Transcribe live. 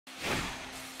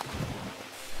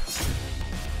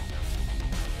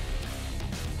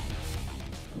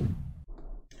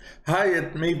Hi,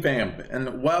 it's Me Vamp,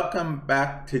 and welcome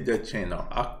back to the channel.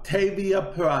 Octavia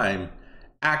Prime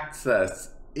Access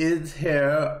is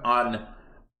here on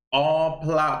all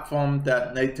platforms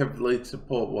that natively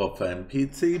support Warframe.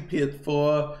 PC,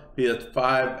 PS4,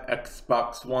 PS5,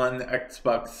 Xbox One,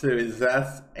 Xbox Series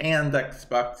S, and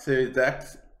Xbox Series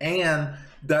X, and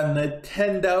the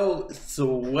Nintendo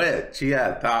Switch.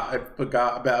 Yeah, thought I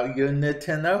forgot about you,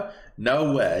 Nintendo?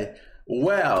 No way.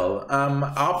 Well,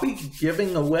 I'll be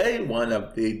giving away one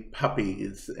of the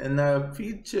puppies. In a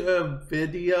future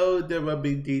video, there will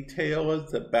be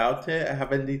details about it. I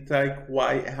haven't decided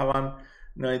quite how I'm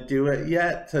going to do it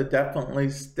yet, so definitely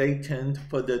stay tuned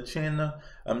for the channel.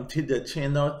 To the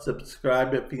channel,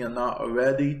 subscribe if you're not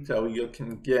already, so you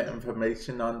can get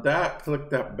information on that. Click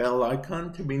that bell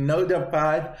icon to be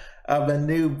notified of a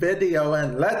new video,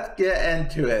 and let's get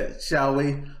into it, shall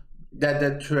we?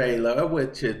 The trailer,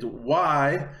 which is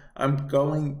why I'm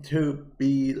going to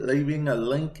be leaving a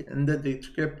link in the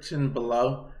description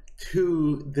below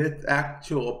to this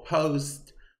actual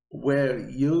post where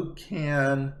you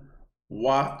can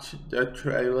watch the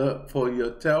trailer for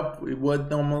yourself. We would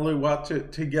normally watch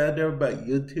it together, but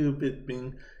YouTube has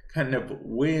been kind of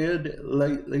weird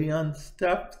lately on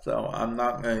stuff, so I'm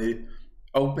not going to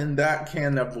open that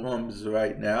can of worms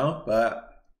right now, but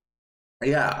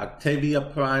yeah, Octavia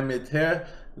Prime is here.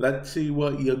 Let's see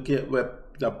what you get with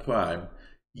the Prime.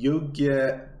 You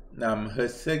get her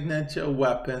signature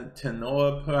weapon,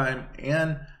 Tenora Prime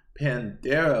and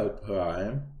Pandero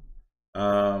Prime.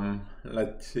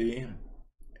 Let's see.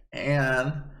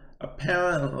 And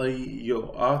apparently you'll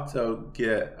also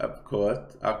get, of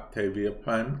course, Octavia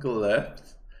Prime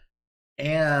glyphs.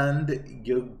 And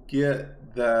you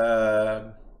get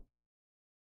the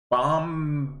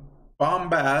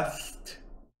Bombast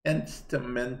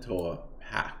Instrumental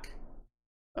Pack.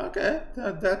 Okay,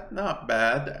 that's not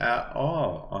bad at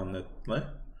all, honestly.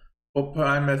 For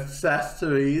Prime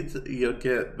accessories, you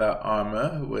get the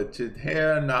armor, which is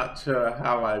here. Not sure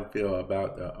how I feel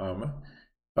about the armor.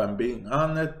 If I'm being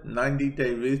honest,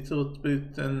 90-day resource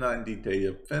booster, 90-day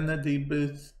affinity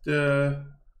booster.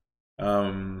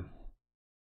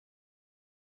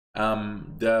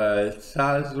 The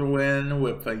Sazwin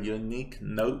with a unique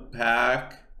note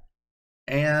pack,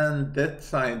 and this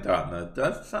Sayandana.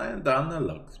 This Sayandana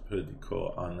looks pretty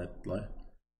cool, honestly.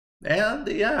 And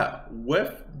yeah,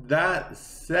 with that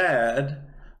said,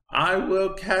 I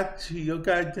will catch you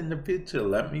guys in the future.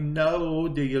 Let me know,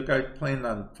 do you guys plan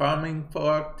on farming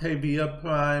for Octavia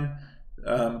Prime?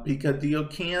 Because you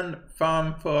can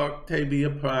farm for Octavia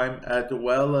Prime as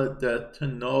well as the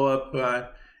Tenora Prime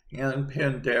and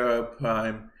Pandero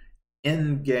Prime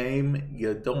in-game.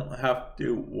 You don't have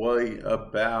to worry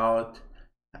about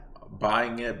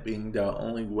buying it being the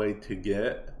only way to get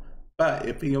it. But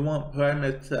if you want Prime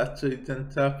accessories and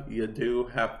stuff, you do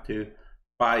have to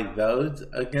buy those.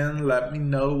 Again, let me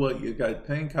know what you guys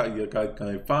think. Are you guys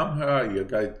going to farm her? Are you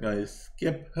guys going to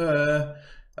skip her?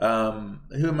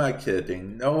 Who am I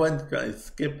kidding? No one's going to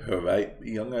skip her, right?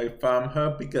 You're going to farm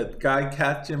her because guy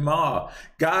catch him all.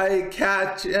 Guy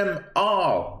catch him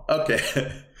all.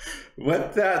 Okay.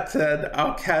 With that said,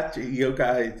 I'll catch you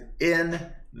guys in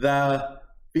the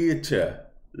future.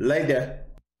 Later.